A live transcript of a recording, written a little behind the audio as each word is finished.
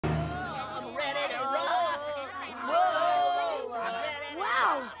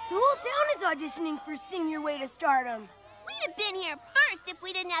auditioning for Sing Your Way to Stardom. We'd have been here first if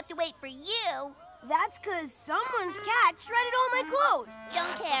we didn't have to wait for you. That's because someone's cat shredded all my clothes.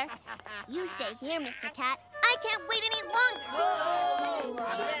 Don't care. You stay here, Mr. Cat. I can't wait any longer.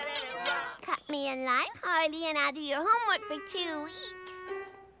 Cut me a line, Harley, and I'll do your homework for 2 weeks.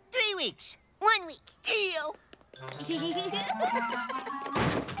 3 weeks. 1 week. Deal. Wish me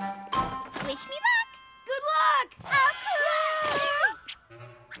luck. Good luck! Oh, cool.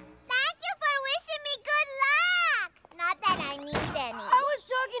 Thank you for wishing me good luck. Not that I need any. I was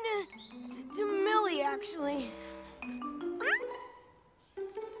talking to Millie, actually.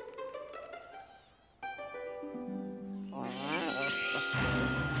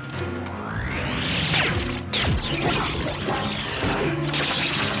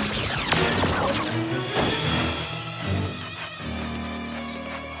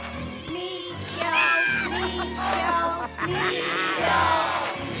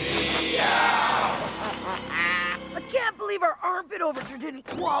 I can't believe our armpit overture didn't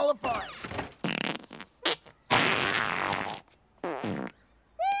qualify.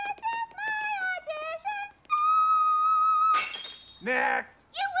 Next!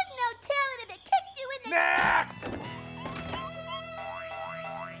 You wouldn't know talent if it kicked you in the... Next!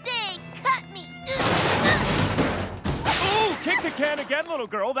 They cut me. Oh, kick the can again, little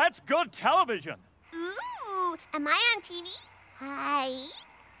girl. That's good television. Ooh, am I on TV? Hi.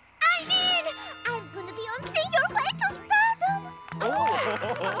 I'm in! I'm gonna be on Sing Your Way to Stardom. Oh.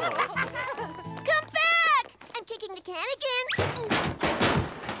 Come back! I'm kicking the can again.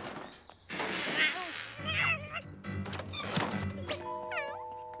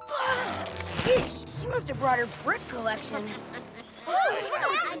 Sheesh, she must have brought her brick collection. Hey,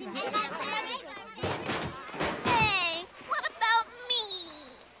 what about me?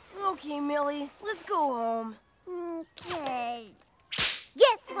 Okay, Millie, let's go home. Okay.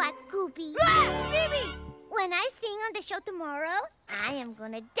 Guess what, Coopy? Baby! When I sing on the show tomorrow, I am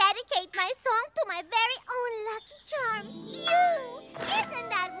gonna dedicate my song to my very own Lucky Charm, you! Isn't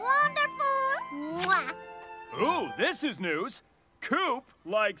that wonderful? Mwah! Ooh, this is news. Coop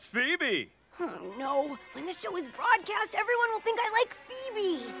likes Phoebe. Oh, no. When the show is broadcast, everyone will think I like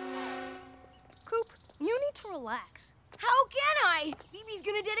Phoebe. Coop, you need to relax. How can I? Phoebe's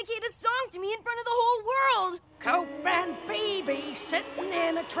gonna dedicate a song to me in front of the whole world. Coop and Phoebe sitting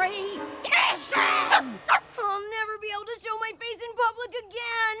in a tree, kissing! I'll never be able to show my face in public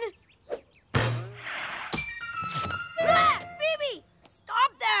again. Phoebe!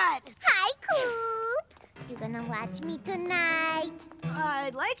 Stop that! Hi, Coop! You gonna watch me tonight?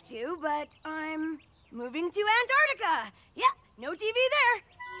 I'd like to, but I'm moving to Antarctica. Yeah, no TV there.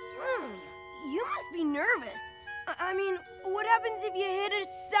 You must be nervous. I mean, what happens if you hit a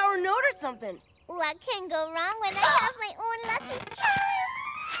sour note or something? What can go wrong when I have my own Lucky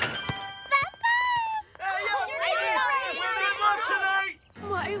Charm? Bye-bye! Good luck tonight!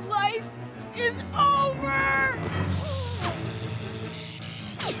 My life is over!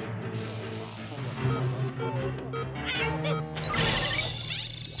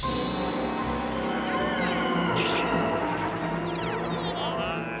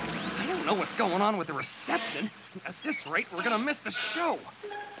 I don't know what's going on with the reception. At this rate, we're gonna miss the show.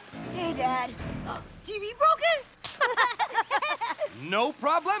 Hey, Dad. TV broken? No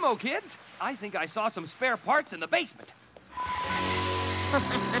problemo, kids. I think I saw some spare parts in the basement.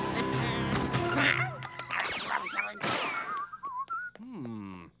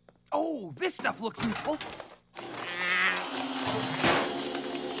 Oh, this stuff looks useful.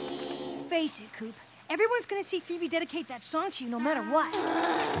 Face it, Coop. Everyone's gonna see Phoebe dedicate that song to you no matter what.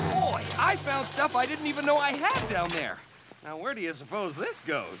 Boy, I found stuff I didn't even know I had down there. Now, where do you suppose this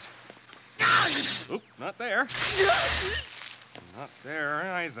goes? Oop, not there. Not there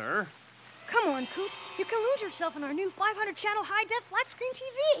either. Come on, Coop. You can lose yourself in our new 500-channel high-def flat-screen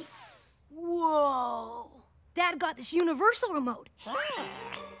TV. Whoa. Dad got this universal remote.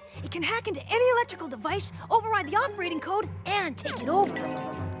 It can hack into any electrical device, override the operating code, and take it over.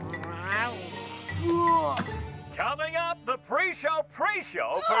 Whoa. Coming up, the pre-show for Sing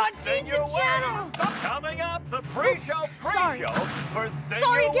change Your the Way. channel. Coming up, the pre-show sorry. for Sing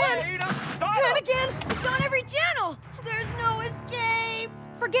Sorry Your again. Way to Stardom. And again, it's on every channel. There's no escape.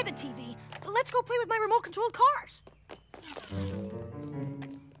 Forget the TV. Let's go play with my remote-controlled cars.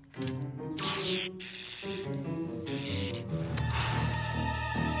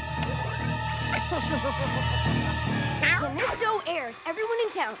 When this show airs, everyone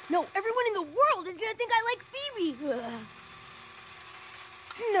in town, no, everyone in the world is gonna think I like Phoebe.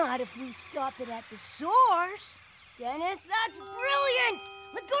 Not if we stop it at the source. Dennis, that's brilliant.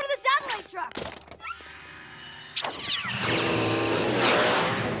 Let's go to the satellite truck.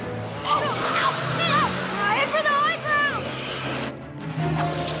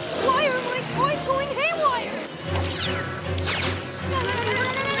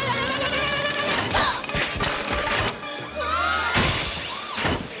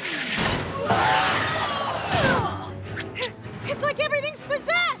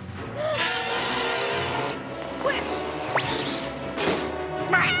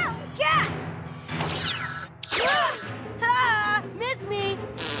 Cat! Ah, miss me.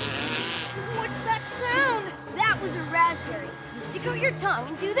 What's that sound? That was a raspberry. You stick out your tongue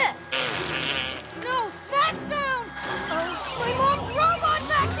and do this. No, that sound! Oh, my mom's robot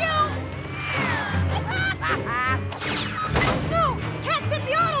vacuum! No! Cat's in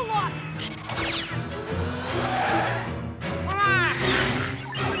the auto lock!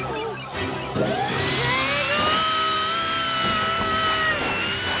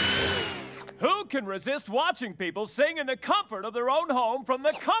 Who can resist watching people sing in the comfort of their own home from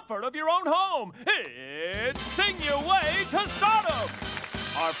the comfort of your own home? It's Sing Your Way to Stardom!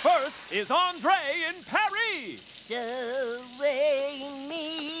 Our first is Andre in Paris.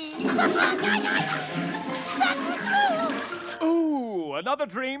 Ooh, another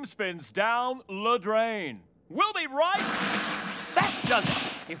dream spins down the drain. We'll be right. That does it.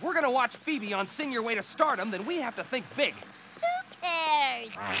 If we're gonna watch Phoebe on Sing Your Way to Stardom, then we have to think big. Who cares?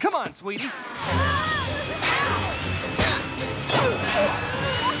 Come on, sweetie.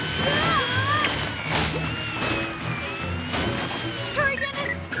 Hurry,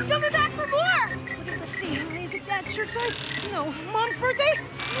 Dennis! He's coming back for more! Let's see, is it Dad's shirt size? No. Mom's birthday?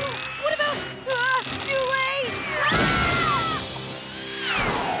 No. What about... too late!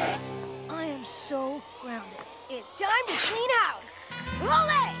 I am so grounded. It's time to clean house.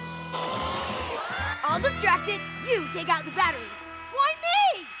 Olé! All distracted, you take out the batteries. Why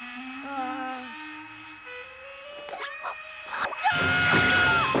me?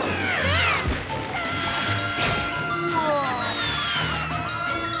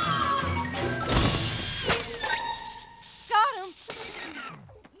 Got him.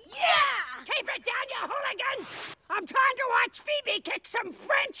 Yeah! Keep it down, you hooligans! I'm trying to watch Phoebe kick some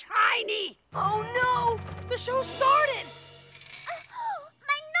French hiney. Oh no! The show started.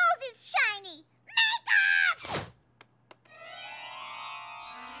 My nose is shiny. Makeup!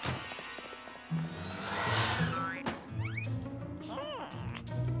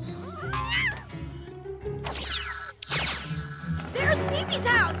 There's Phoebe's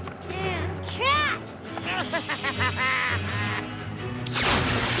house! And Cat!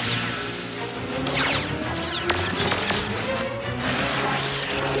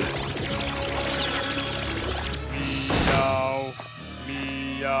 Meow.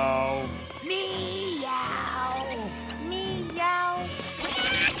 Meow. Meow! Meow!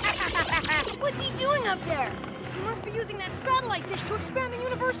 What's he doing up there? You must be using that satellite dish to expand the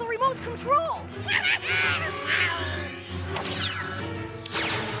universal remote's control.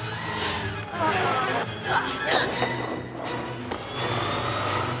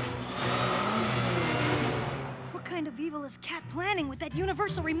 What kind of evil is Cat planning with that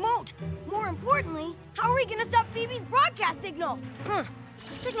universal remote? More importantly, how are we gonna stop Phoebe's broadcast signal? Huh.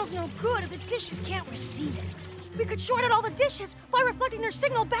 The signal's no good if the dishes can't receive it. We could short out all the dishes by reflecting their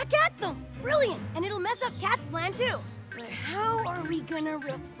signal back at them. Brilliant! And it'll mess up Cat's plan too. But how are we gonna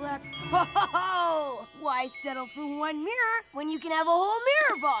reflect? Ho ho ho! Why settle for one mirror when you can have a whole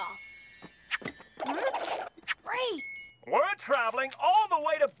mirror ball? Huh? Great! We're traveling all the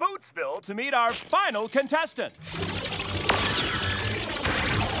way to Bootsville to meet our final contestant.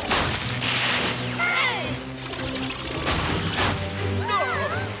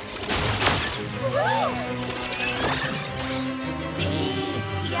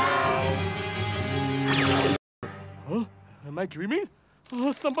 Huh? Am I dreaming?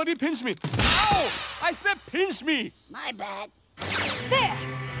 Oh, somebody pinch me. Ow! I said pinch me! My bad. There!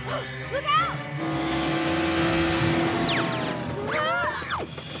 Look out!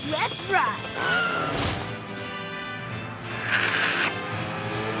 Let's ride!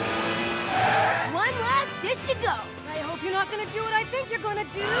 One last dish to go. I hope you're not gonna do what I think you're gonna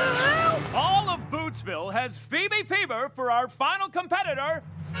do. All of Bootsville has Phoebe fever for our final competitor,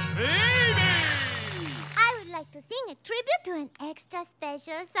 Phoebe! I would like to sing a tribute to an extra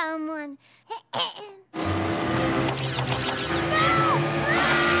special someone.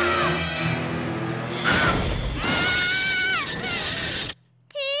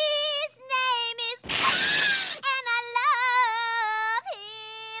 His name is and I love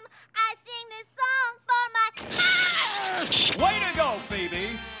him. I sing this song for my Way to go, Phoebe!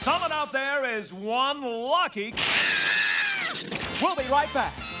 Someone out there is one lucky. We'll be right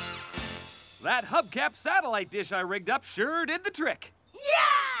back. That hubcap satellite dish I rigged up sure did the trick.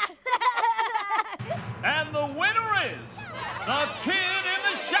 Yeah! And the winner is the kid in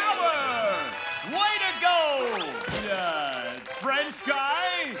the shower! Way to go! French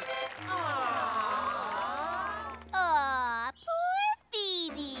guy! Aw, poor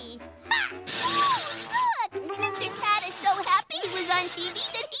Phoebe. Ha! Look, Mr. Cat is so happy he was on TV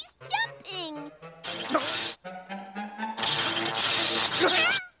that he's jumping.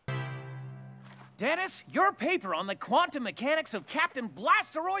 Dennis, your paper on the quantum mechanics of Captain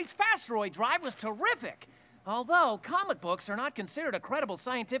Blasteroid's Fasteroid Drive was terrific. Although comic books are not considered a credible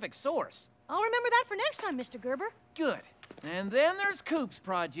scientific source. I'll remember that for next time, Mr. Gerber. Good. And then there's Coop's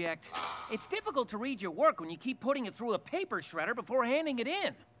project. It's difficult to read your work when you keep putting it through a paper shredder before handing it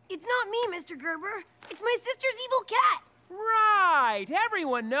in. It's not me, Mr. Gerber. It's my sister's evil cat. Right!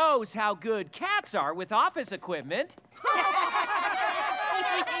 Everyone knows how good cats are with office equipment.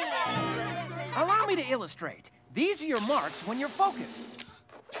 Allow me to illustrate. These are your marks when you're focused.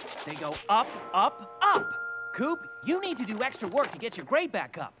 They go up, up, up. Coop, you need to do extra work to get your grade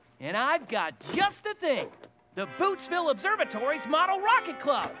back up. And I've got just the thing. The Bootsville Observatory's Model Rocket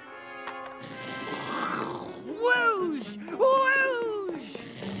Club. Whoosh! Whoosh!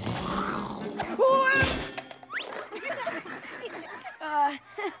 Whoosh!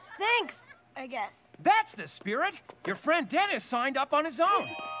 Thanks, I guess. That's the spirit. Your friend Dennis signed up on his own.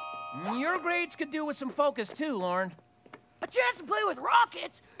 Your grades could do with some focus too, Lauren. A chance to play with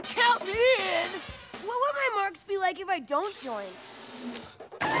rockets? Count me in! What would my marks be like if I don't join?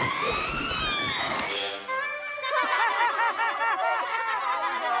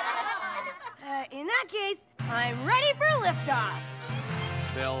 In that case, I'm ready for liftoff.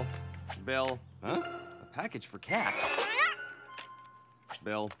 Bill, huh? A package for Cat.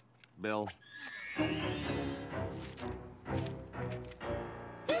 Bill.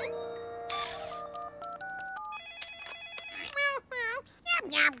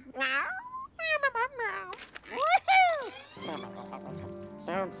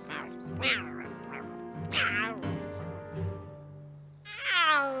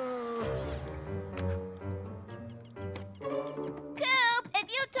 Coop, if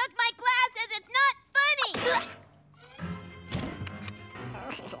you took my classes, it's not funny.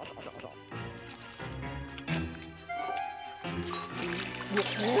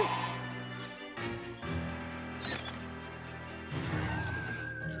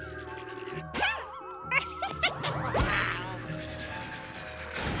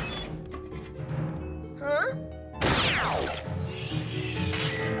 Huh?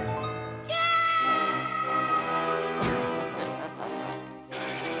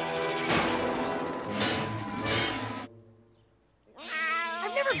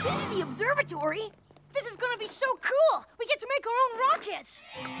 I've never been to the observatory. This is gonna be so cool! We get to make our own rockets!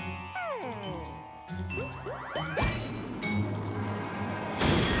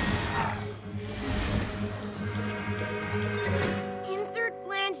 Insert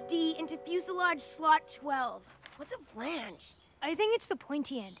flange D into fuselage slot 12. What's a flange? I think it's the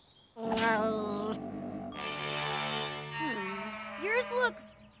pointy end. Yours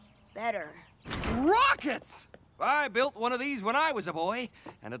looks better. Rockets! I built one of these when I was a boy,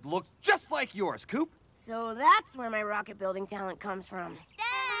 and it looked just like yours, Coop. So that's where my rocket building talent comes from.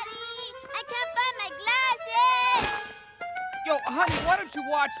 Daddy, I can't find my glasses. Yo, honey, why don't you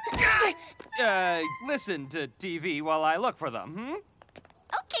watch... listen to TV while I look for them,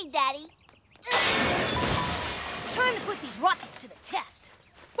 Okay, Daddy. Time to put these rockets to the test.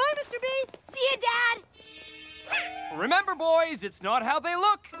 Bye, Mr. B! See you, Dad! Remember, boys, it's not how they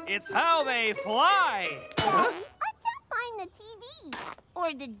look, it's how they fly. Huh? I can't find the TV.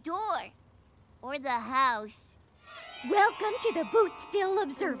 Or the door. Or the house. Welcome to the Bootsville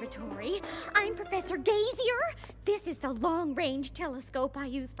Observatory. I'm Professor Gazier. This is the long-range telescope I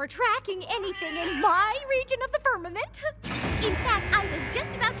use for tracking anything in my region of the firmament. In fact, I was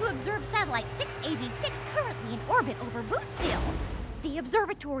just about to observe satellite 686 currently in orbit over Bootsville. The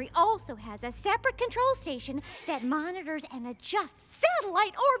observatory also has a separate control station that monitors and adjusts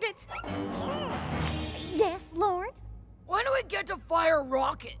satellite orbits. Yes, Lauren? When do we get to fire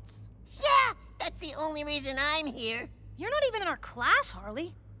rockets? Yeah, that's the only reason I'm here. You're not even in our class,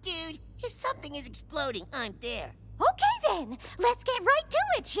 Harley. Dude, if something is exploding, I'm there. Okay, then. Let's get right to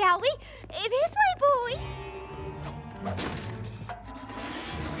it, shall we? This way, boys.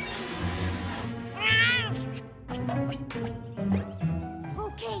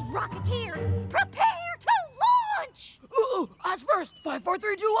 Okay, Rocketeers, prepare to launch! Ooh, us first. 5, 4,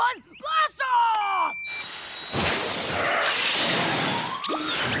 3, 2, 1. Blast off!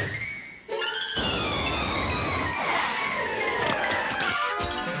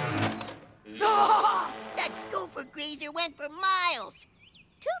 That gopher grazer went for miles.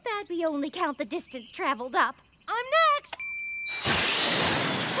 Too bad we only count the distance traveled up. I'm next.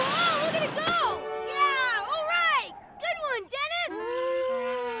 Oh, look at it go! Yeah, all right. Good one, Dennis.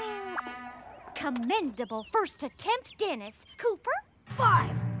 Commendable first attempt, Dennis. Cooper?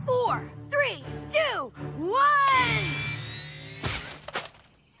 5, 4, 3, 2, 1.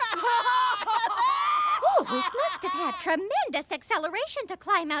 Oh, it must have had tremendous acceleration to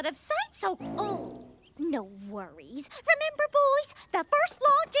climb out of sight, so... Oh. No worries. Remember, boys, the first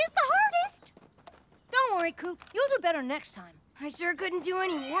launch is the hardest. Don't worry, Coop. You'll do better next time. I sure couldn't do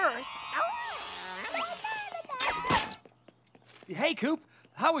any worse. Hey, Coop,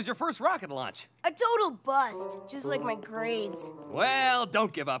 how was your first rocket launch? A total bust, just like my grades. Well,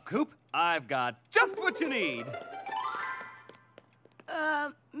 don't give up, Coop. I've got just what you need.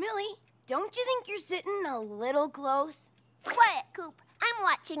 Millie, don't you think you're sitting a little close? Quiet, Coop. I'm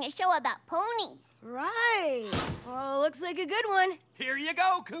watching a show about ponies. Right. Well, looks like a good one. Here you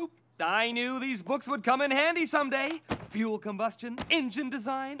go, Coop. I knew these books would come in handy someday. Fuel combustion, engine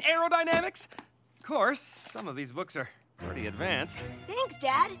design, aerodynamics. Of course, some of these books are pretty advanced. Thanks,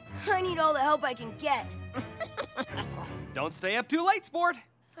 Dad. I need all the help I can get. Don't stay up too late, sport.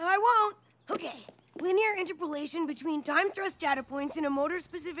 I won't. Okay. Linear interpolation between time thrust data points in a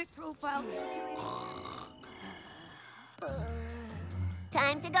motor-specific profile.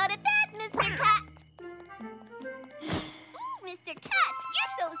 Time to go to bed, Mr. Cat. Ooh, Mr. Cat,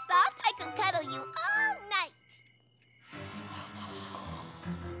 you're so soft I could cuddle you all night.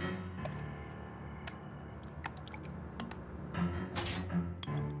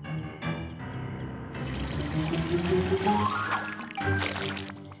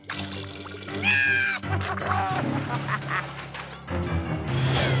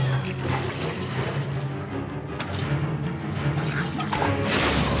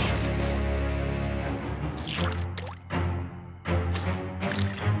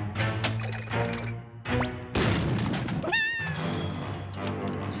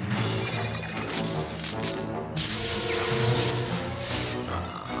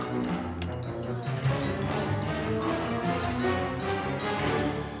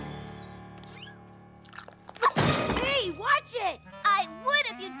 I would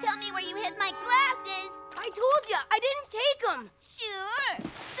if you'd tell me where you hid my glasses. I told you, I didn't take them. Sure.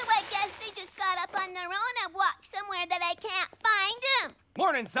 So I guess they just got up on their own and walked somewhere that I can't find them.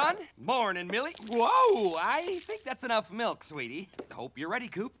 Morning, son. Morning, Millie. Whoa, I think that's enough milk, sweetie. Hope you're ready,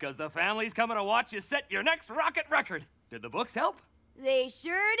 Coop, because the family's coming to watch you set your next rocket record. Did the books help? They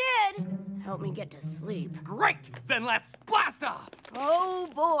sure did. Help me get to sleep. Great! Then let's blast off! Oh,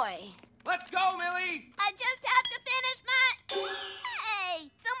 boy. Let's go, Millie! I just have to finish my... Hey!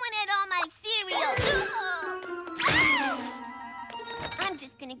 Someone ate all my cereal. I'm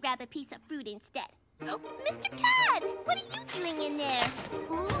just gonna grab a piece of fruit instead. Oh, Mr. Cat, what are you doing in there?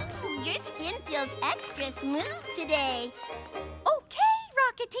 Ooh, your skin feels extra smooth today. Okay,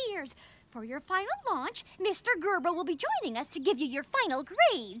 Rocketeers. For your final launch, Mr. Gerber will be joining us to give you your final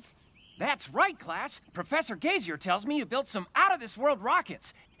grades. That's right, class. Professor Gazier tells me you built some out-of-this-world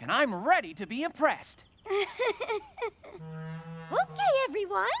rockets, and I'm ready to be impressed. Okay,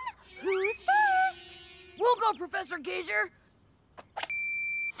 everyone. Who's first? We'll go, Professor Gazier.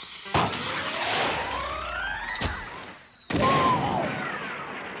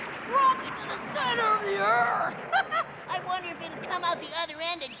 Rocket to the center of the Earth! I wonder if it'll come out the other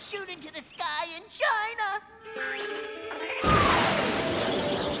end and shoot into the sky in China.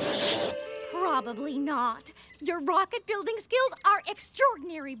 Probably not. Your rocket building skills are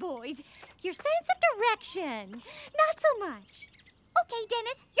extraordinary, boys. Your sense of direction, not so much. Okay,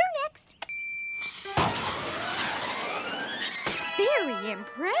 Dennis, you're next. Very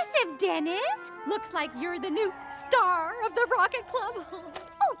impressive, Dennis. Looks like you're the new star of the Rocket Club.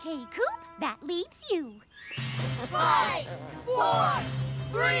 Okay, Coop, that leaves you. 5, 4,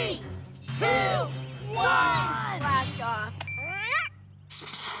 3, 2, 1. Blast off.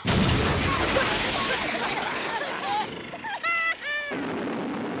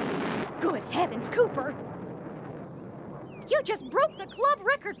 Good heavens, Cooper. You just broke the club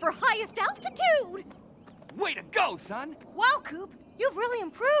record for highest altitude. Way to go, son! Wow, Coop, you've really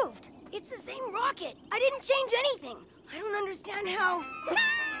improved. It's the same rocket. I didn't change anything. I don't understand how...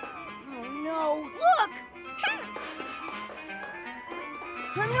 Oh, no. Look!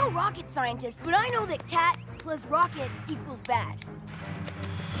 I'm no rocket scientist, but I know that cat plus rocket equals bad.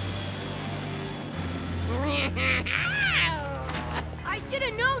 I should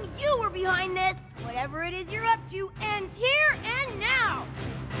have known you were behind this. Whatever it is you're up to ends here and now.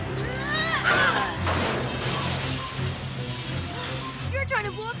 You're trying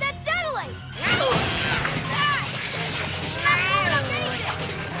to blow up that satellite.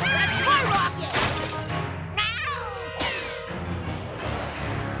 That's my rocket.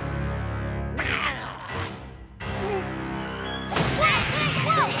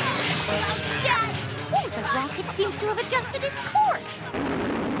 The rocket seems to have adjusted its course.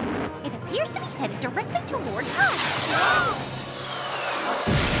 It appears to be headed directly towards us.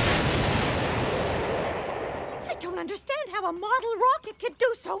 don't understand how a model rocket could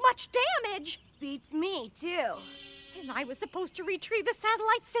do so much damage. Beats me, too. And I was supposed to retrieve the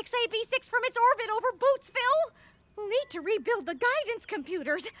satellite 6AB6 from its orbit over Bootsville. We'll need to rebuild the guidance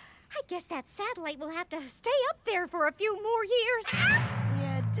computers. I guess that satellite will have to stay up there for a few more years.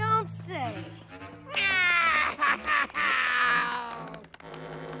 Yeah, don't say.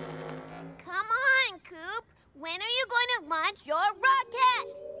 Come on, Coop. When are you going to launch your rocket?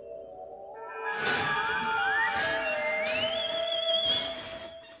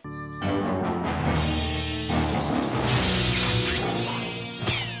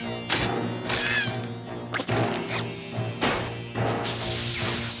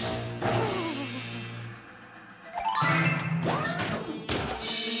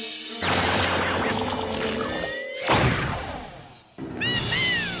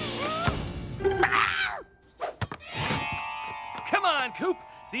 Come on, Coop.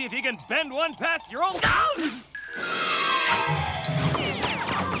 See if you can bend one past your own...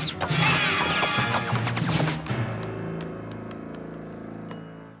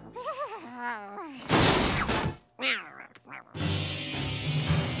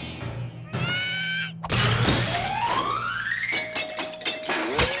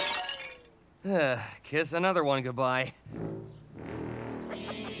 Kiss another one goodbye.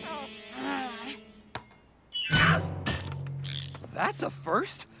 That's a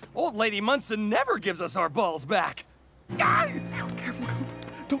first. Old Lady Munson never gives us our balls back. Careful, Coop.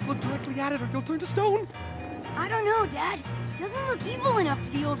 Don't look directly at it or you'll turn to stone. I don't know, Dad. Doesn't look evil enough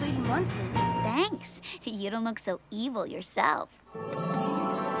to be Old Lady Munson. Thanks. You don't look so evil yourself.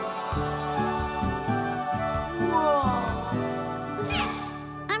 Whoa.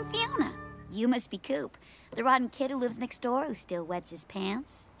 I'm Fiona. You must be Coop, the rotten kid who lives next door who still wets his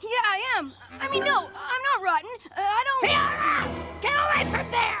pants. Yeah, I am. I mean, no, I'm not rotten. I don't... Fiona! Get away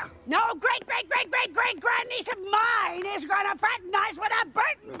from there! No great-great-great-great-great-grandniece of mine is gonna fraternize with a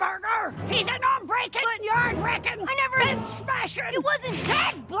Burtonburger! He's a gnome-breaking, yard-wrecking, I never... fence-smashing, It wasn't...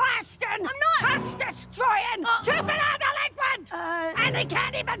 head-blasting, I'm not... house-destroying, juvenile delinquent! And he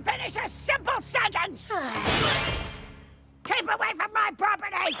can't even finish a simple sentence! Keep away from my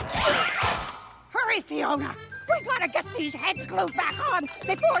property! Hurry, Fiona! We gotta get these heads glued back on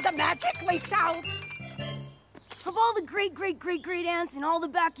before the magic leaks out! Of all the great-great-great-great aunts in all the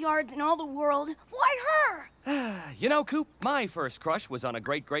backyards in all the world, why her? You know, Coop, my first crush was on a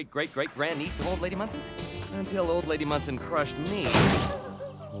great-great-great-great-grandniece of Old Lady Munson's. Until Old Lady Munson crushed me.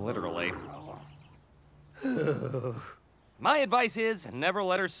 Literally. My advice is, never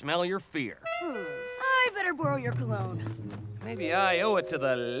let her smell your fear. I better borrow your cologne. Maybe I owe it to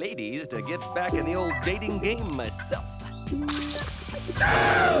the ladies to get back in the old dating game myself.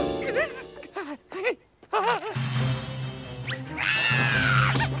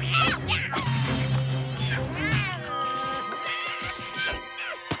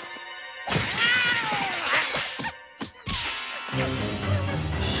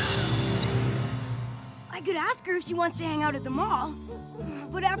 I could ask her if she wants to hang out at the mall.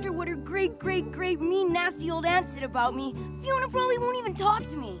 But after what her great mean nasty old aunt said about me, Fiona probably won't even talk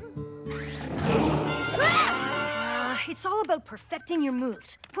to me. It's all about perfecting your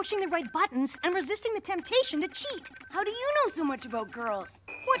moves, pushing the right buttons, and resisting the temptation to cheat. How do you know so much about girls?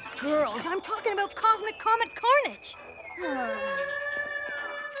 What girls? I'm talking about Cosmic Comet Carnage.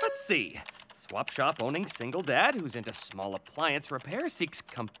 Let's see. Swap shop owning single dad who's into small appliance repair seeks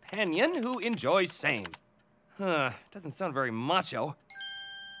companion who enjoys same. Doesn't sound very macho.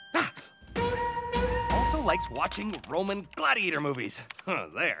 Also likes watching Roman gladiator movies.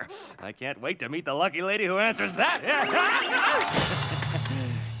 There. I can't wait to meet the lucky lady who answers that.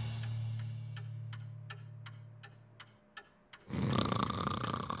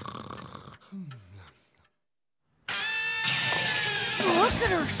 Look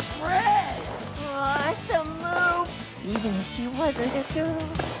at her shred! Some moves, even if she wasn't a girl.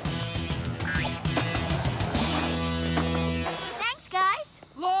 Thanks, guys.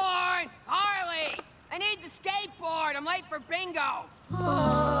 Lord, Harley, I need the skateboard. I'm late for bingo.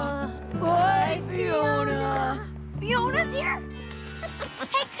 Bye, Fiona! Fiona's here?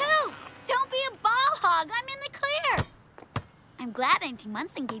 Hey, Coop, don't be a ball hog. I'm in the clear. I'm glad Auntie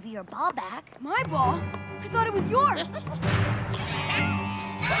Munson gave you your ball back. My ball? I thought it was yours.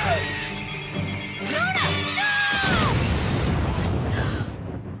 Fiona, no!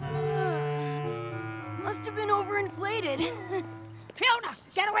 Must have been overinflated. Fiona,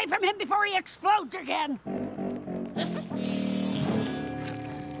 get away from him before he explodes again.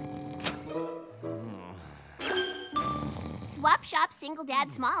 Swap shop, single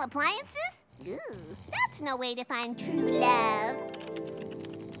dad, small appliances? Ooh, that's no way to find true love.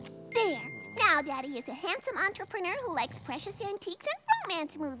 There. Now Now Daddy is a handsome entrepreneur who likes precious antiques and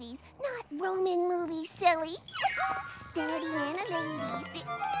romance movies, not Roman movies, silly. Daddy and a lady sitting in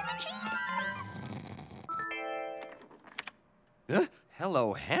a tree.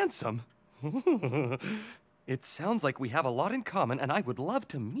 Hello, handsome. It sounds like we have a lot in common, and I would love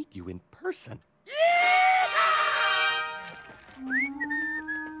to meet you in person.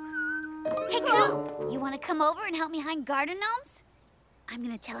 Hey, Coop, you want to come over and help me hide garden gnomes? I'm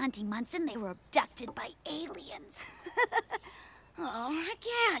gonna tell Auntie Munson they were abducted by aliens. Oh, I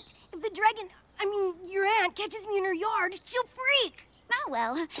can't. If the dragon, your aunt catches me in her yard, she'll freak. Oh,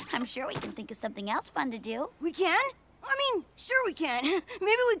 well, I'm sure we can think of something else fun to do. We can? Sure we can.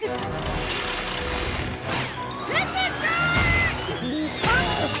 Maybe we could... Hit the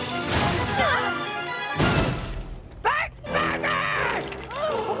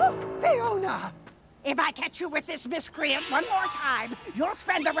Fiona! If I catch you with this miscreant one more time, you'll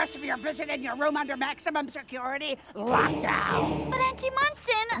spend the rest of your visit in your room under maximum security, locked down. But Auntie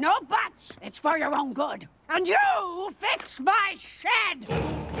Munson... No buts! It's for your own good. And you fix my shed!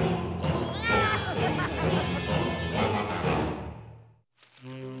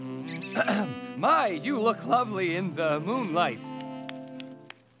 My, you look lovely in the moonlight.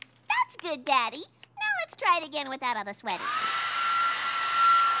 That's good, Daddy. Now let's try it again without all the sweating.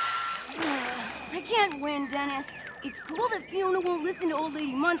 I can't win, Dennis. It's cool that Fiona won't listen to old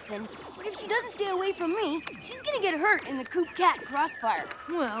lady Munson, but if she doesn't stay away from me, she's gonna get hurt in the Coop Cat crossfire.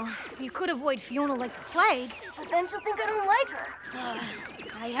 Well, you could avoid Fiona like the plague. But then she'll think I don't like her.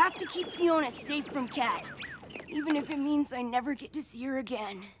 I have to keep Fiona safe from Cat, even if it means I never get to see her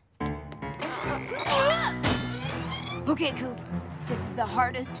again. Okay, Coop. This is the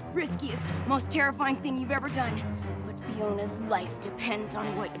hardest, riskiest, most terrifying thing you've ever done. But Fiona's life depends on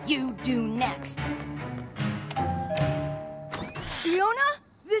what you do next. Fiona,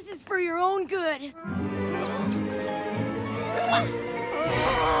 this is for your own good.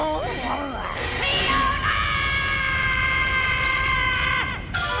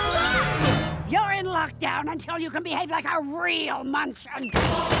 You're in lockdown until you can behave like a real Munson.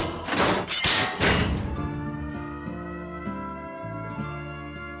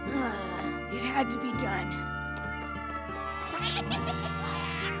 It had to be done.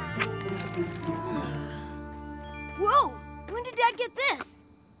 Whoa! When did Dad get this?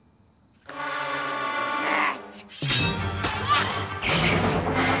 Ow!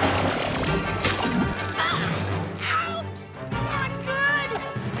 Not good!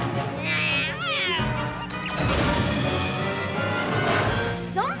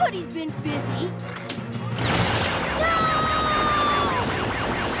 Somebody's been busy.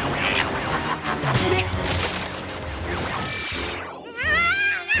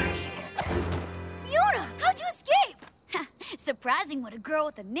 Fiona, how'd you escape? Surprising what a girl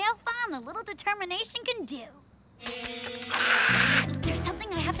with a nail file and a little determination can do. There's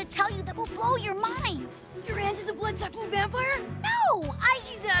something I have to tell you that will blow your mind. Your aunt is a blood-sucking vampire? No!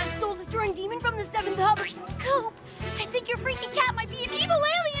 She's a soul-destroying demon from the 7th hub. Coop, I think your freaky cat might be an evil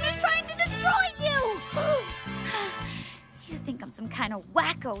alien who's trying to destroy you! You think I'm some kind of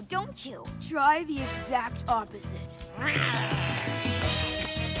wacko, don't you? Try the exact opposite.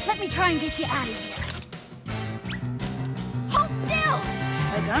 Let me try and get you out of here. Hold still!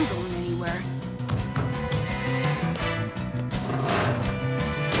 Like I'm going anywhere.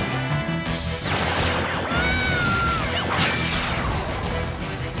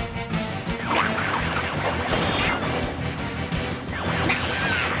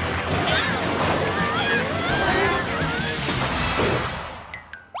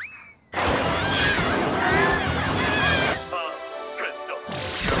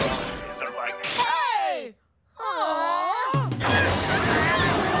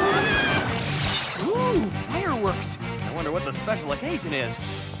 Special occasion is.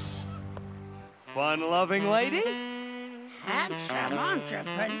 Fun-loving lady? Handsome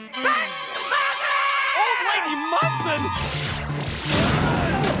entrepreneur. Old Lady Munson!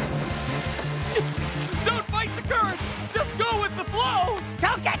 Don't fight the current! Just go with the flow!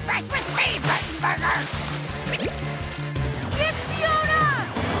 Don't get fresh with me, Burtonburger! It's Fiona!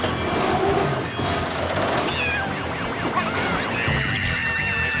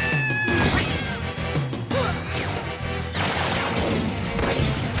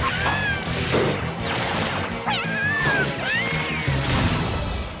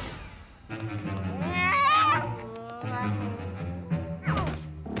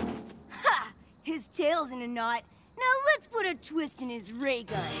 His tail's in a knot. Now let's put a twist in his ray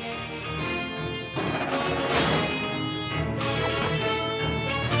gun.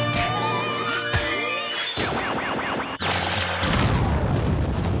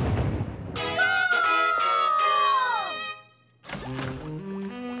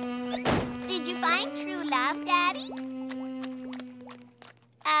 find true love, Daddy?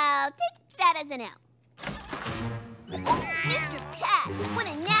 I'll take that as an L. Mr. Cat, what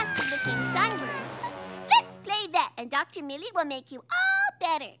a nasty-looking sunburn. Let's play that, and Dr. Millie will make you all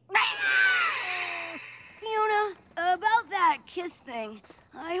better. Fiona, about that kiss thing,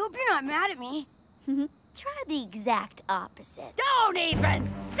 I hope you're not mad at me. Try the exact opposite. Don't even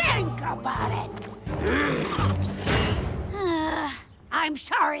think about it. I'm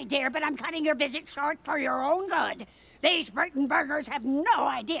sorry, dear, but I'm cutting your visit short for your own good. These Burtonburgers have no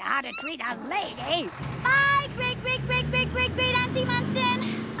idea how to treat a lady. Bye, great Auntie Munson.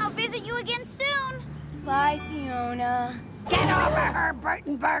 I'll visit you again soon. Bye, Fiona. Get over her,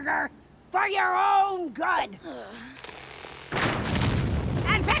 Burtonburger, for your own good.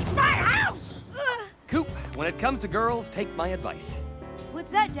 And fix my house! Coop, when it comes to girls, take my advice. What's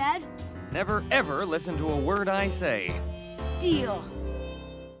that, Dad? Never, ever listen to a word I say. Deal.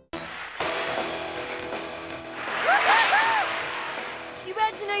 Too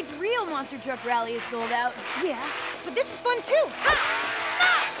bad tonight's real monster truck rally is sold out. Yeah, but this is fun too. Ha!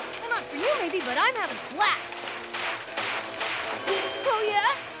 Smash! Well, not for you maybe, but I'm having a blast. Oh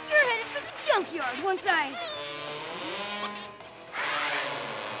yeah? You're headed for the junkyard once I...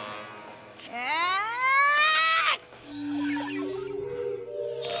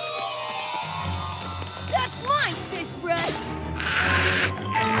 That's mine, fish breath!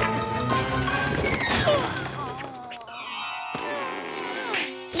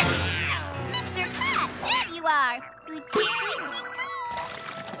 Mr. Cat, there you are.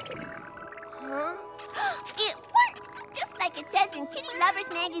 Huh? It works, just like it says in Kitty Lovers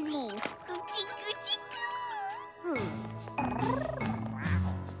magazine. Coochie coochie coo.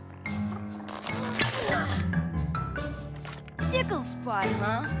 Tickle spot,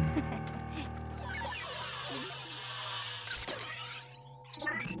 huh?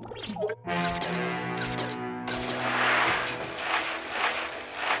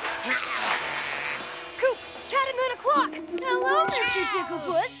 Coop, cat at 9 o'clock. Hello, Mr.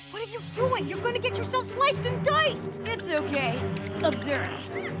 Ticklepuss. What are you doing? You're going to get yourself sliced and diced. It's okay. Observe.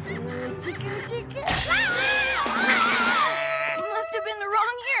 Chicka, chicka. Must have been the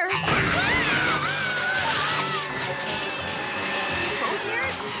wrong ear. Both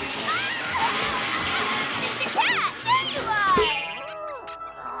ears? Mr. Cat, there you are.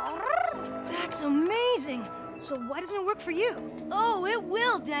 That's amazing. So why doesn't it work for you? Oh, it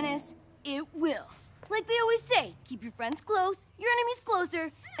will, Dennis. It will. Like they always say, keep your friends close, your enemies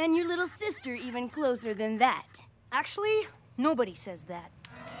closer, and your little sister even closer than that. Actually, nobody says that.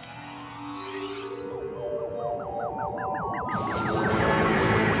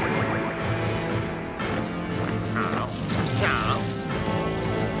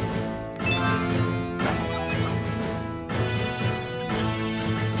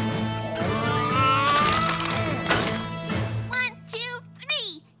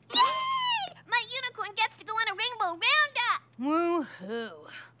 Woohoo!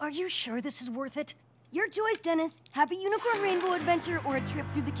 Are you sure this is worth it? Your choice, Dennis. Happy Unicorn Rainbow Adventure or a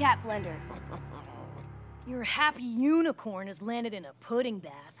trip through the cat blender. Your happy unicorn has landed in a pudding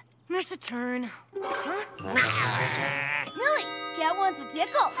bath. Miss a turn. Huh? Millie, cat wants a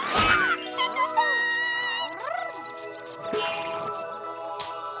tickle.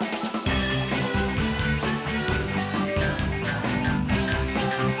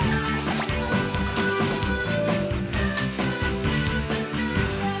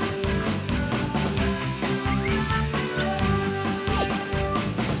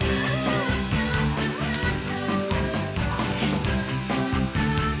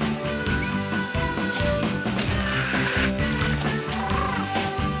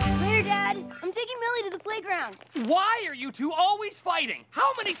 Why are you two always fighting?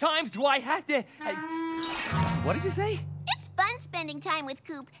 How many times do I have to... What did you say? It's fun spending time with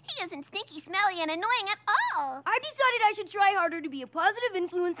Coop. He isn't stinky, smelly, and annoying at all. I decided I should try harder to be a positive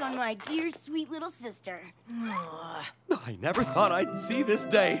influence on my dear, sweet little sister. I never thought I'd see this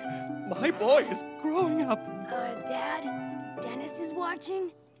day. My boy is growing up. Dad, Dennis is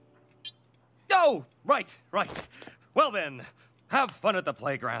watching? Oh, right. Well then, have fun at the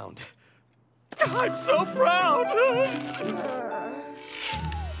playground. I'm so proud!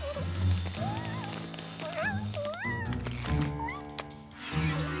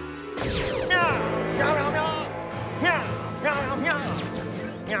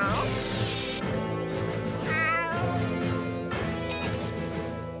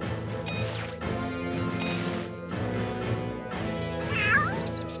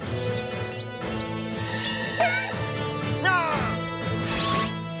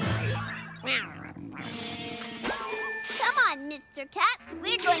 Come on, Mr.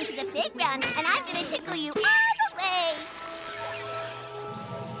 We're going to the playground, and I'm gonna tickle you all the way.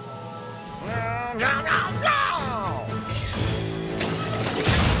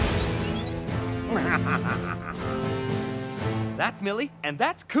 That's Millie, and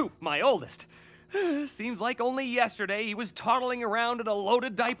that's Coop, my oldest. Seems like only yesterday he was toddling around in a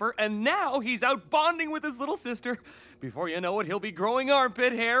loaded diaper, and now he's out bonding with his little sister. Before you know it, he'll be growing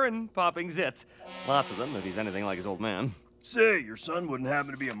armpit hair and popping zits. Lots of them, if he's anything like his old man. Say, your son wouldn't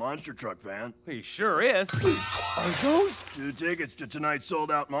happen to be a monster truck fan. He sure is. Are those? 2 tickets to tonight's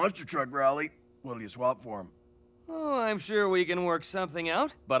sold-out monster truck rally. What'll you swap for him? Oh, I'm sure we can work something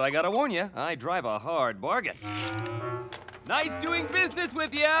out, but I gotta warn you, I drive a hard bargain. Nice doing business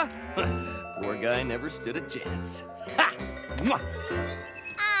with ya! Poor guy never stood a chance. Ha! Mwah!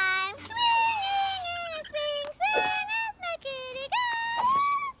 I'm swinging in a swing as my kitty goes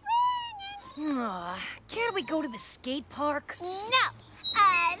swinging. Can't we go to the skate park? No,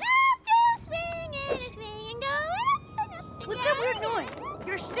 I love to swing in a swing and go up and up and What's that weird noise?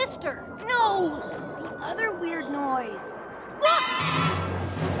 Your sister. No, the other weird noise. Look!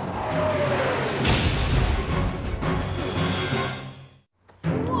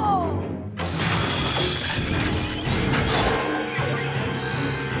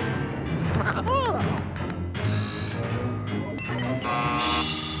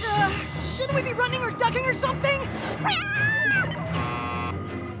 Shouldn't we be running or ducking or something?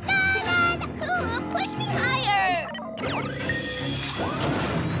 Coop, push me higher.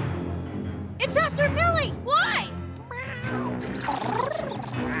 It's after Millie! Why?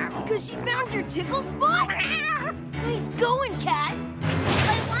 Because she found your tickle spot? Nice going, Cat.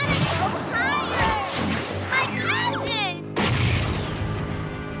 I want to go higher. My glasses.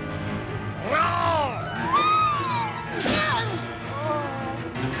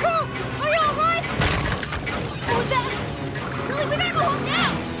 Coop, are you all right? What was that? Millie, we gotta go home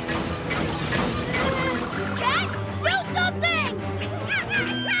now. Cat, do something!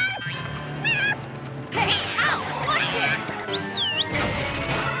 Hey, ow, watch it!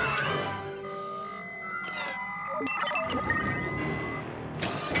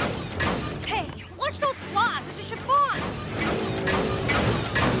 Hey, watch those claws. This is chiffon.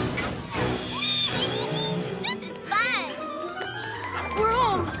 This is fun. We're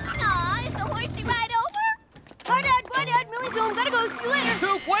home. Aw, is the horsey ride over? Bye, Dad. Millie's home. Gotta go. See you later.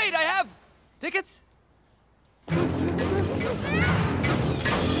 Coop, wait, I have tickets.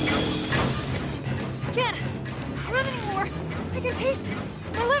 Can't run anymore. I can taste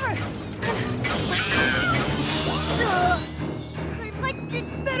my liver. I liked it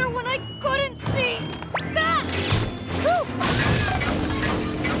better when I couldn't see. Ah! Coop!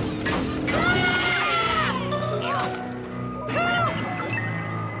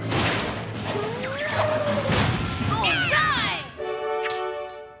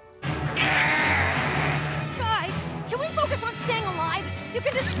 Guys, can we focus on staying alive? You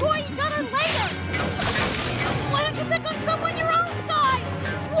can destroy each other later. Why don't you pick on someone your own size?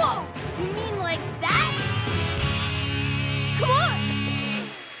 Whoa! You mean like that? Come on!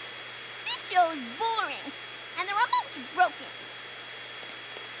 This show's boring, and the remote's broken.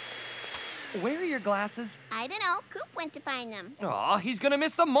 Where are your glasses? I don't know. Coop went to find them. Aw, he's gonna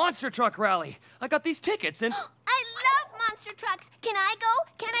miss the monster truck rally. I got these tickets and... I love monster trucks. Can I go?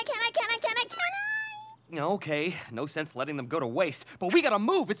 Can I? Okay, no sense letting them go to waste, but we gotta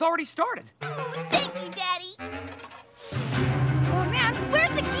move. It's already started. Ooh, thank you, Daddy. Oh, man,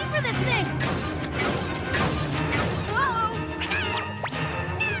 where's the key for this thing? Uh-oh.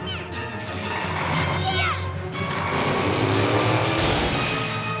 Yes!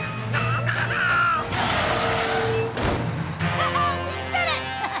 We did it!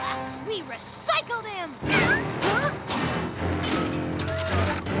 We recycled him! Huh?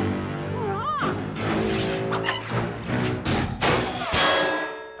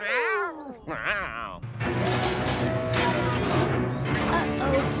 Wow.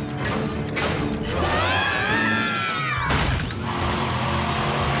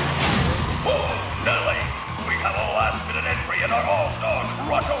 Nelly, we have a last-minute entry in our all-star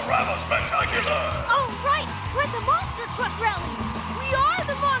Grotto-Rama Spectacular. Oh, right! We're at the Monster Truck Rally! We are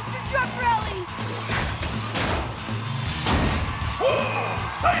the Monster Truck Rally! Woo!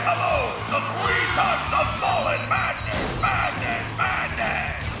 Say hello to 3 tons of mullet madness, madness,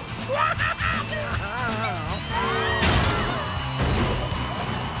 madness!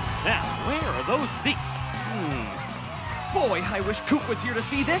 Now, where are those seats? Boy, I wish Coop was here to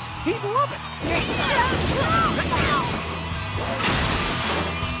see this. He'd love it.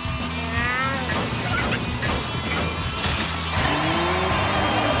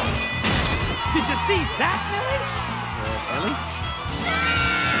 Did you see that, Millie? Ellie?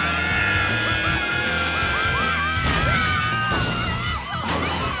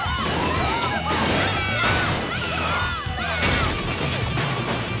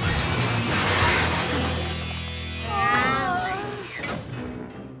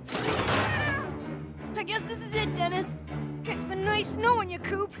 I guess this is it, Dennis. It's been nice knowing you,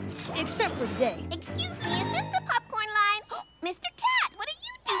 Coop. Except for today. Excuse me, is this the popcorn line? Mr. Cat, what are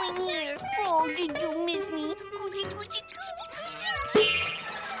you doing here? Oh, did you miss me? Coochie, coochie, coo, coochie, coo.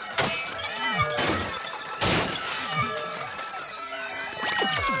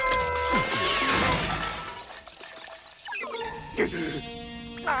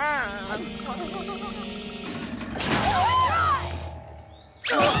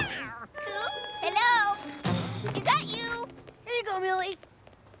 Hello? Is that you? Here you go, Millie.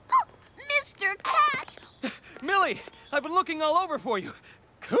 Oh, Mr. Cat! Millie, I've been looking all over for you.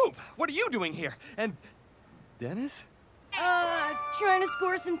 Coop, what are you doing here? And Dennis? Trying to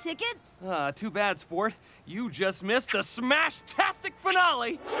score some tickets? Too bad, sport. You just missed the smash-tastic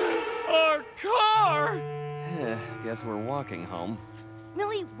finale. Our car! Guess we're walking home.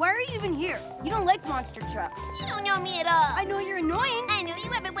 Millie, why are you even here? You don't like monster trucks. You don't know me at all. I know you're annoying. I know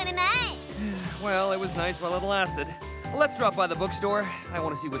you everywhere tonight. Well, it was nice while it lasted. Let's drop by the bookstore. I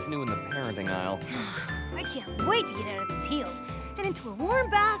want to see what's new in the parenting aisle. I can't wait to get out of these heels and into a warm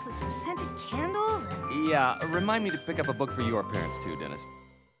bath with some scented candles and... Yeah, remind me to pick up a book for your parents too, Dennis.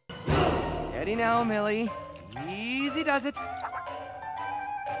 Steady now, Millie. Easy does it. I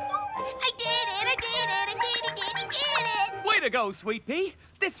did it! I did it! I did it! Way to go, Sweet Pea!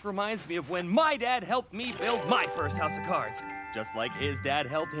 This reminds me of when my dad helped me build my first house of cards. Just like his dad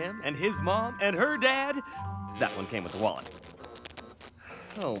helped him, and his mom, and her dad. That one came with the wallet.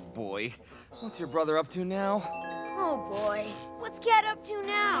 Oh boy, what's your brother up to now? Oh boy, what's Cat up to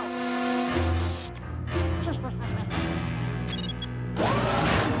now?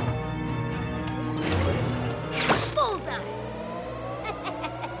 Bullseye!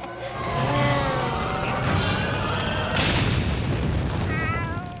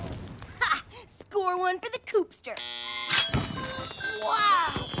 Ha! Score one for the Coopster.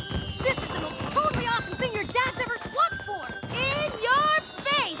 Wow! This is the most totally awesome thing your dad's ever swapped for! In your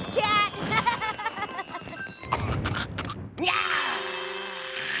face, Cat!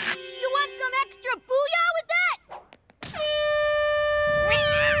 You want some extra booyah with that?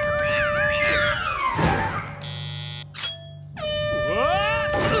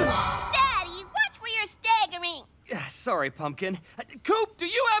 Daddy, watch where you're staggering. Sorry, Pumpkin. Coop, do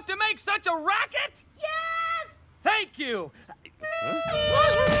you have to make such a racket? Yes! Thank you!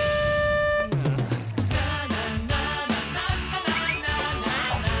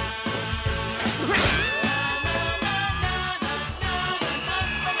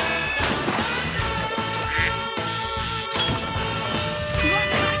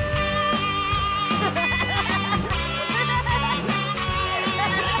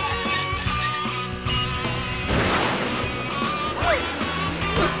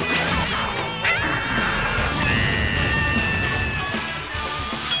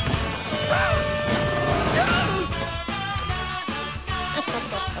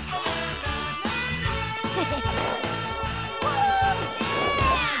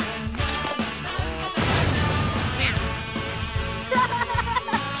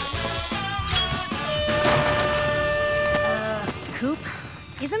 Coop,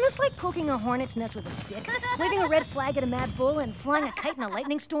 isn't this like poking a hornet's nest with a stick? Waving a red flag at a mad bull and flying a kite in a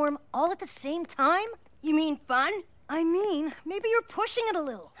lightning storm all at the same time? You mean fun? I mean, maybe you're pushing it a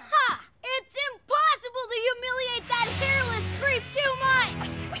little. Ha! It's impossible to humiliate that hairless creep too much!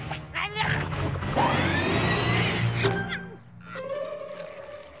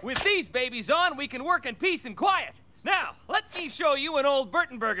 With these babies on, we can work in peace and quiet. Now, let me show you an old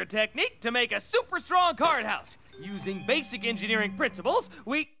Burtonburger technique to make a super strong card house. Using basic engineering principles,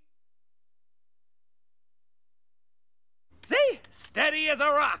 we... See? Steady as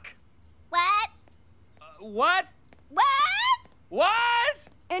a rock. What? What? What? What?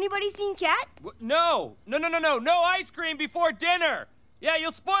 Anybody seen Cat? No. No ice cream before dinner. Yeah,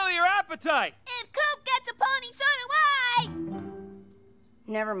 you'll spoil your appetite. If Coop gets a pony, so do I!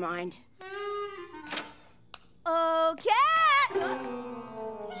 Never mind. Oh, Cat!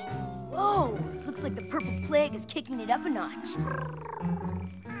 Whoa, looks like the purple plague is kicking it up a notch.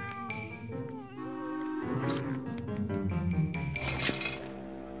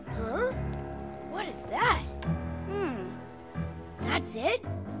 Huh? What is that? That's it?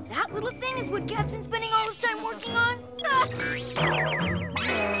 That little thing is what Cat's been spending all his time working on?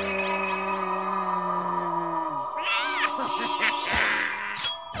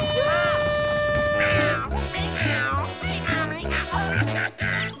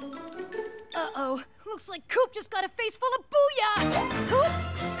 Uh-oh. Looks like Coop just got a face full of booyah! Coop!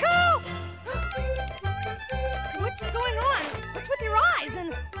 Coop! What's going on? What's with your eyes?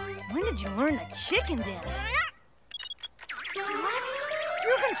 And when did you learn the chicken dance? What?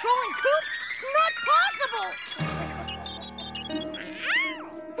 You're controlling Coop? Not possible!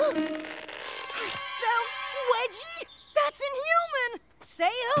 So wedgy? That's inhuman!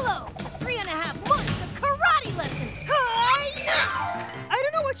 Say hello to 3.5 months of karate lessons! I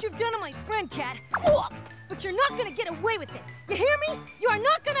don't know what you've done to my friend, Cat, but you're not gonna get away with it. You hear me? You are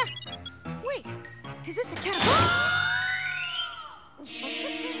not gonna... Wait, is this a cat?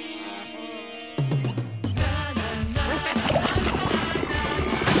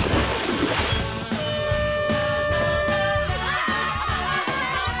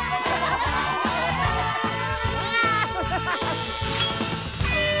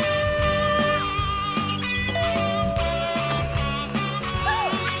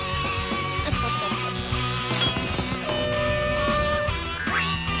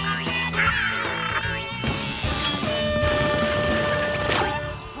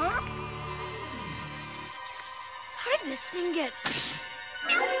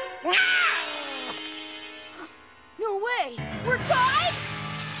 No way! We're tied?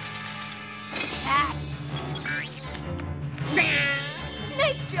 Cat!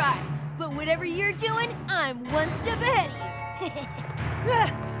 Nice try! But whatever you're doing, I'm one step ahead of you.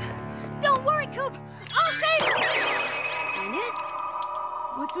 Don't worry, Coop! I'll save you! Dennis?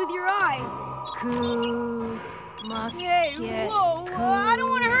 What's with your eyes? Coop must Hey, get whoa! Coop. I don't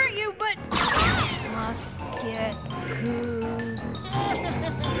want to hurt you, but... Must get Coop.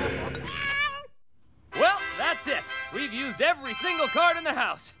 Well, that's it. We've used every single card in the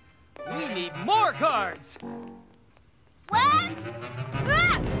house. We need more cards. What?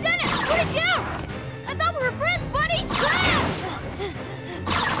 Ah! Dennis, put it down! I thought we were friends, buddy! Ah!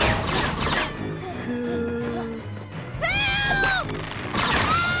 Help!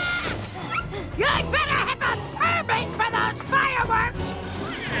 You'd better have a permit for those fireworks!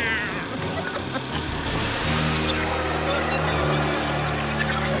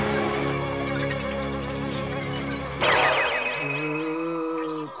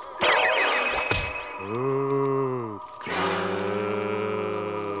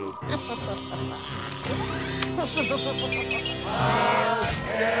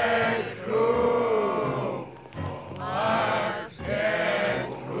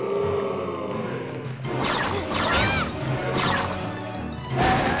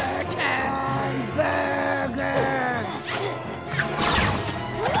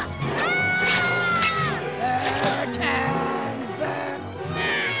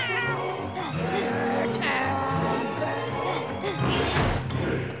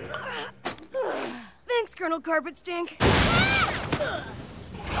 Thanks, Colonel Carpet Stink.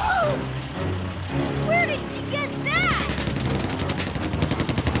 Where did she get that?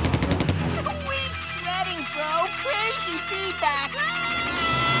 Sweet shredding, bro. Crazy feedback.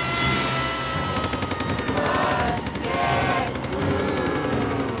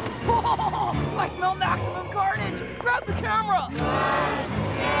 Oh, I smell maximum carnage! Grab the camera!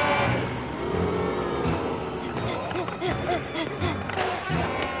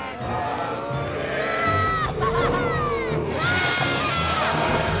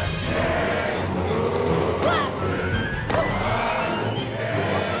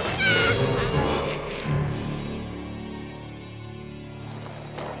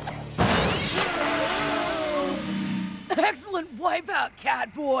 Excellent wipeout,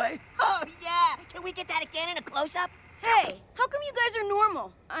 cat boy! Oh, yeah. Can we get that again in a close-up? Hey, how come you guys are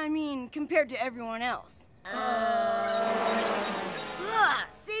normal? I mean, compared to everyone else. Ugh,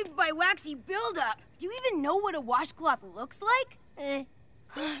 saved by waxy buildup. Do you even know what a washcloth looks like?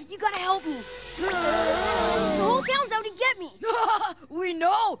 You gotta help me. The whole town's out to get me. We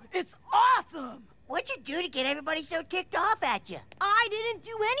know! It's awesome! What'd you do to get everybody so ticked off at you? I didn't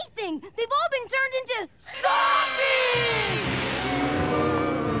do anything. They've all been turned into Zombies!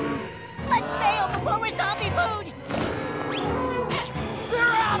 Let's bail before we're zombie food! They're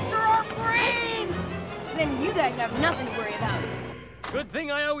after our brains! Then you guys have nothing to worry about. Good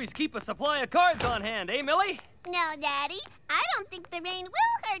thing I always keep a supply of cards on hand, eh, Millie? No, Daddy. I don't think the rain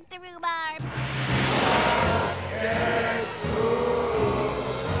will hurt the rhubarb.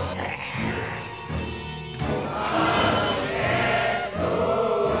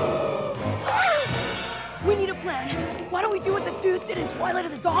 We need a plan. What do we do with the dudes did in Twilight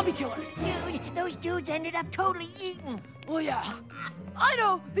of the Zombie Killers. Dude, those dudes ended up totally eaten. Oh, yeah. I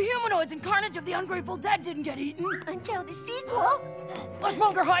know, the humanoids and Carnage of the Ungrateful Dead didn't get eaten. Until the sequel.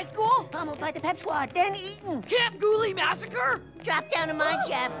 Bushmonger High School? Pummeled by the Pep Squad, then eaten. Camp Ghoulie Massacre? Dropped down a mine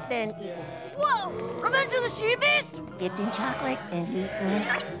shaft, then eaten. Whoa! Revenge of the She-Beast? Dipped in chocolate and eaten.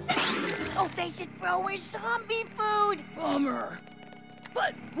 Oh, face it, bro, we're zombie food. Bummer.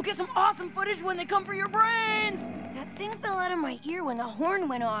 But we'll get some awesome footage when they come for your brains. That thing fell out of my ear when the horn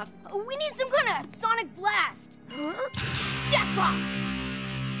went off. We need some kind of sonic blast. Huh? Jackpot!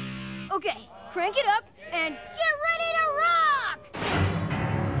 Okay, crank it up and get ready to rock!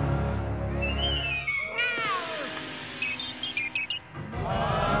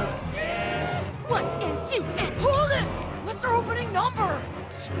 1 and 2 and hold it! What's our opening number?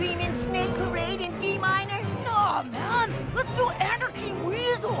 Screaming Snake Parade in D minor? Nah, man. Let's do Anarchy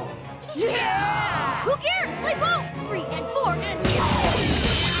Weasel. Yeah! Who cares? Play both! 3 and 4 and...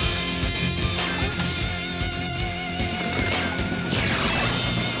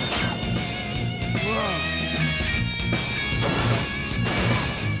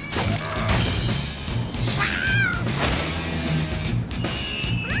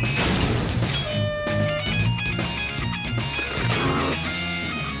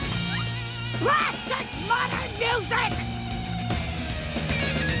 Blasted modern music!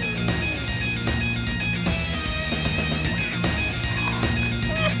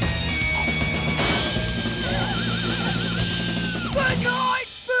 Good night,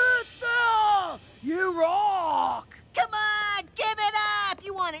 Bootsville! You rock! Come on, give it up!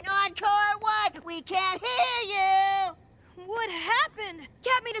 You want an encore or what? We can't hear you! What happened?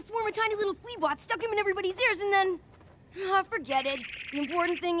 Cat made a swarm of tiny little flea bots, stuck him in everybody's ears, and then... forget it. The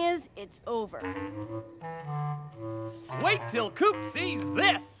important thing is, it's over. Wait till Coop sees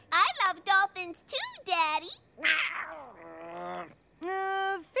this! I love dolphins too, Daddy.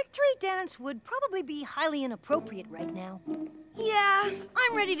 Victory dance would probably be highly inappropriate right now. Yeah,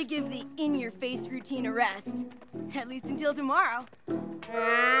 I'm ready to give the in-your-face routine a rest. At least until tomorrow.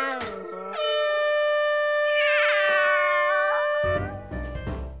 Cat.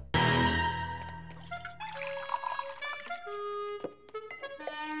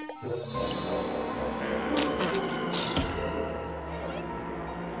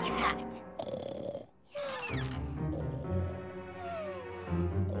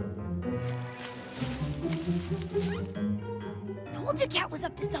 Told you Cat was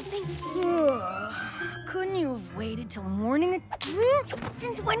up to something. Couldn't you have waited till morning?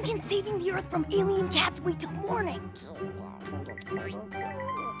 Since when can saving the Earth from alien cats wait till morning?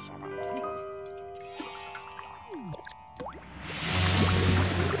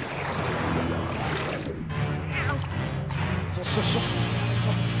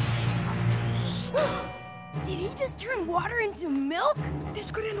 Did he just turn water into milk?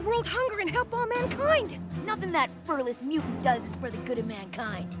 This could end world hunger and help all mankind. Nothing that furless mutant does is for the good of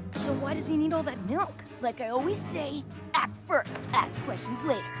mankind. So why does he need all that milk? Like I always say, act first, ask questions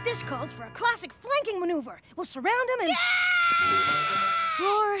later. This calls for a classic flanking maneuver. We'll surround him and... Yeah!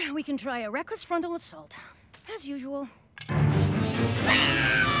 Or we can try a reckless frontal assault. As usual.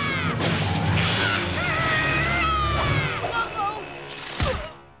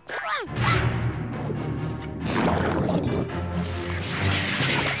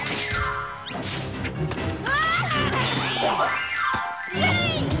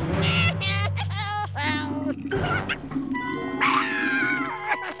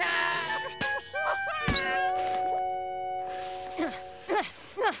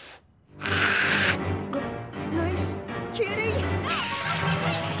 Nice kitty.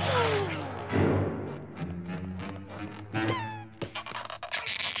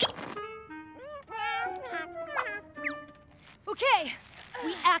 Okay,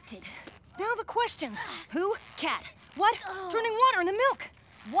 we acted. Now the questions. Who? Cat. What? Turning water into milk.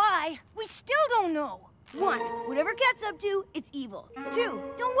 Why? We still don't know. 1, whatever Cat's up to, it's evil. 2,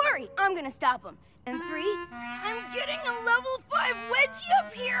 don't worry, I'm gonna stop him. And 3, I'm getting a level 5 wedgie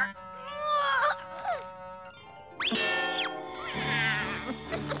up here.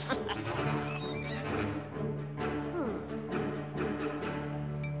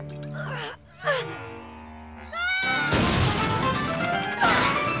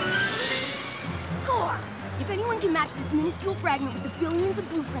 Score! If anyone can match this minuscule fragment with the billions of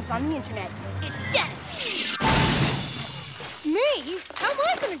blueprints on the internet, it's Dennis! Me? How am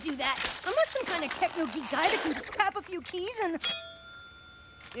I gonna do that? I'm not some kind of techno-geek guy that can just tap a few keys and...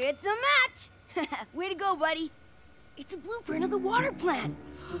 It's a match! Way to go, buddy. It's a blueprint of the water plant.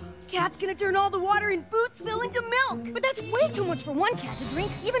 Cat's gonna turn all the water in Bootsville into milk. But that's way too much for one cat to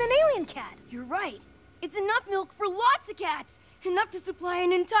drink, even an alien cat. You're right. It's enough milk for lots of cats. Enough to supply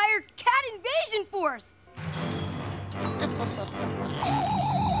an entire cat invasion force!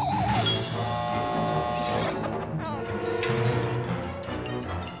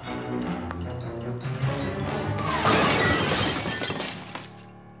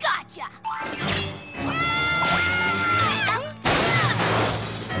 Gotcha!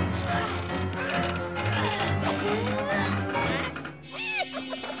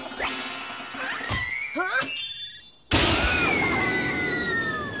 Huh?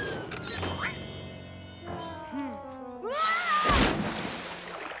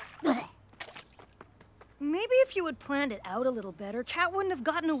 Maybe if you had planned it out a little better, Cat wouldn't have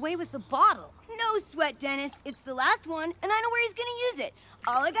gotten away with the bottle. No sweat, Dennis. It's the last one, and I know where he's gonna use it.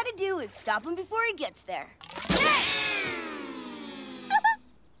 All I gotta do is stop him before he gets there.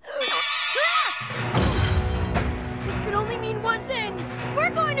 This could only mean one thing. We're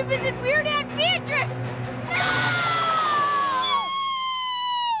going to visit Weird Aunt Beatrix! No!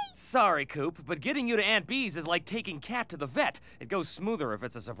 Sorry, Coop, but getting you to Aunt Bee's is like taking Cat to the vet. It goes smoother if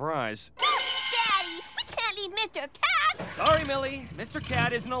it's a surprise. Daddy, we can't leave Mr. Cat. Sorry, Millie. Mr.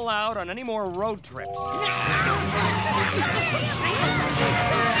 Cat isn't allowed on any more road trips.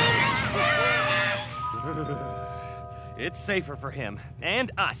 It's safer for him.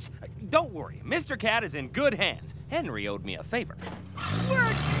 And us. Don't worry, Mr. Cat is in good hands. Henry owed me a favor.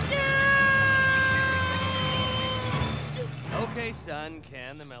 We're Okay, son,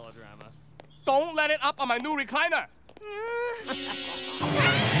 can the melodrama. Don't let it up on my new recliner.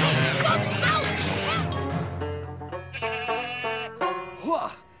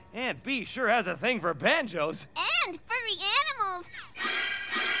 Whoa, Aunt Bee sure has a thing for banjos. And furry animals.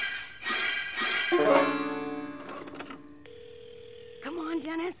 Come on,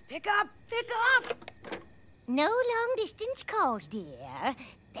 Dennis. Pick up. Pick up. No long-distance calls, dear.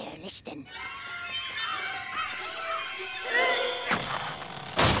 They're listening.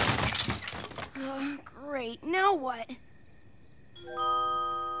 Oh, great. Now what?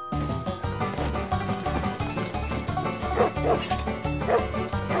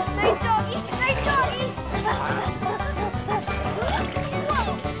 Nice doggy! Nice doggy!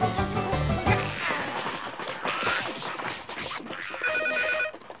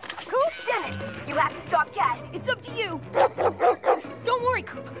 Coop? Dennis, you have to stop Cat. It's up to you. Don't worry,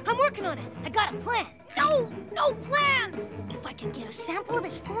 Coop. I'm working on it. I got a plan. No! No plans! If I can get a sample of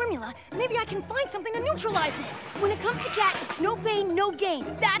his formula, maybe I can find something to neutralize it. When it comes to Cat, it's no pain, no gain.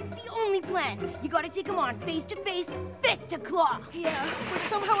 That's the only plan. You gotta take him on face to face, fist to claw. Yeah, but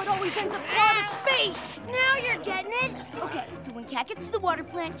somehow it always ends up claw to face. Now you're getting it. Okay, so when Cat gets to the water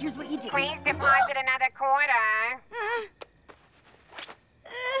plant, here's what you do. Please deposit another quarter.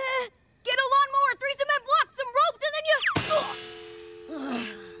 Get a lawnmower, 3 cement blocks, some ropes, and then you...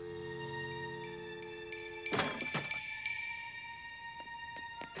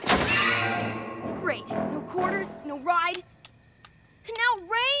 Great. No quarters, no ride. And now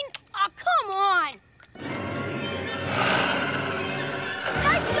rain? Oh, come on!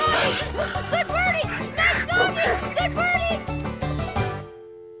 Nice doggy! Good birdie! Nice doggy! Good birdie!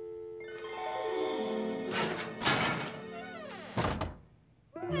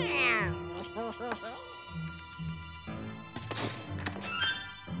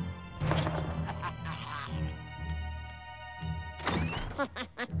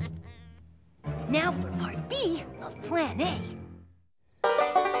 Now for part B of Plan A.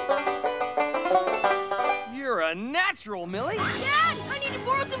 You're a natural, Millie. Dad, I need to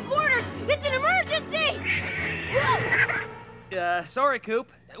borrow some quarters. It's an emergency. Sorry,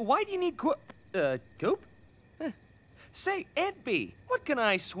 Coop. Why do you need Coop? Say, Aunt Bee, what can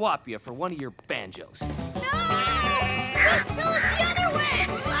I swap you for one of your banjos? No! Go the other way!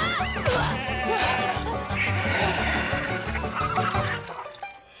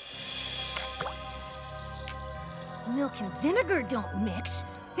 Milk and vinegar don't mix.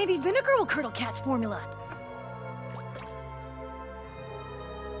 Maybe vinegar will curdle Cat's formula.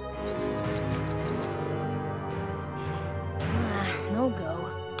 No go.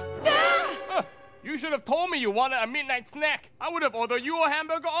 You should have told me you wanted a midnight snack. I would have ordered you a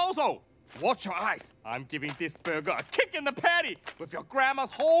hamburger also. Watch your eyes. I'm giving this burger a kick in the patty with your grandma's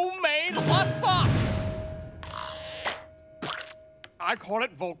homemade hot sauce. I call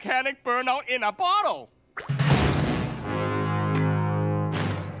it volcanic burnout in a bottle.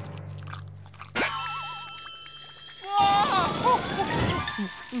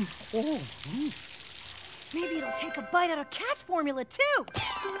 Maybe it'll take a bite out of Cat's formula, too.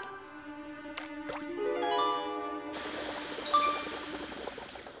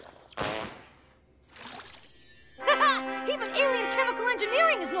 Even alien chemical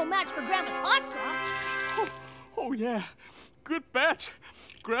engineering is no match for Grandma's hot sauce. Oh yeah. good batch.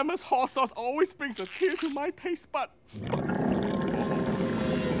 Grandma's hot sauce always brings a tear to my taste bud.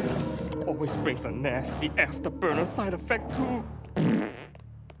 Always brings a nasty afterburner side effect too.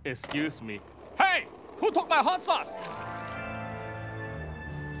 Excuse me. Hey! Who took my hot sauce?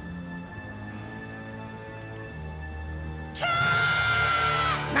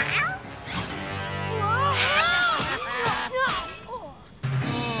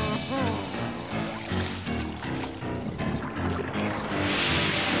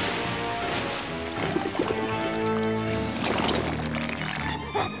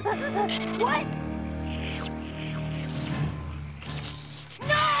 What?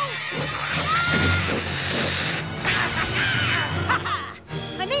 No!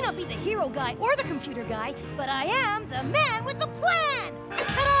 I may not be the hero guy or the computer guy, but I am the man with the plan!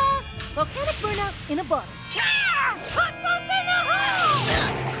 Ta-da! Volcanic burnout in a bottle. Yeah! Hot sauce in the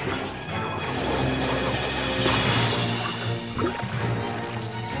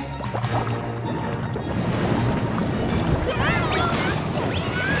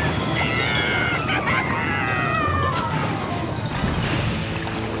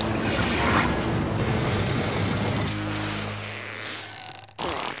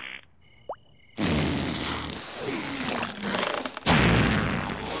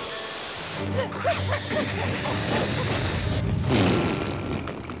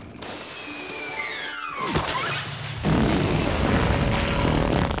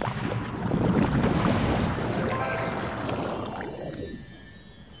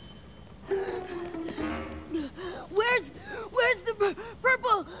Where's the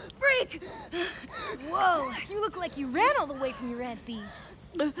purple freak? Whoa, you look like you ran all the way from your Aunt Bee's.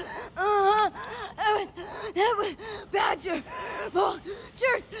 That was Badger.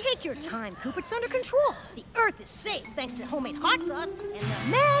 Vultures. Take your time, Coop. It's under control. The Earth is safe thanks to homemade hot sauce and the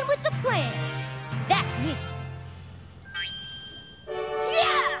man with the plan. That's me.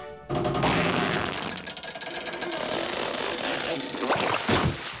 Yeah!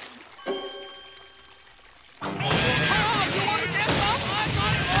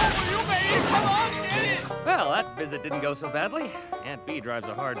 Well, that visit didn't go so badly. Aunt Bee drives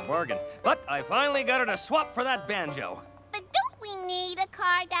a hard bargain. But I finally got her to swap for that banjo. But don't we need a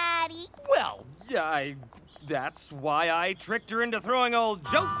car, Daddy? Well, that's why I tricked her into throwing old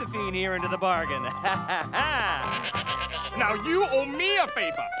Josephine here into the bargain. Now you owe me a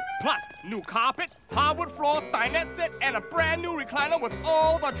favor. Plus, new carpet, hardwood floor, dinette set, and a brand new recliner with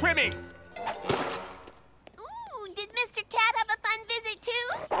all the trimmings. Ooh, did Mr. Cat have a fun visit too?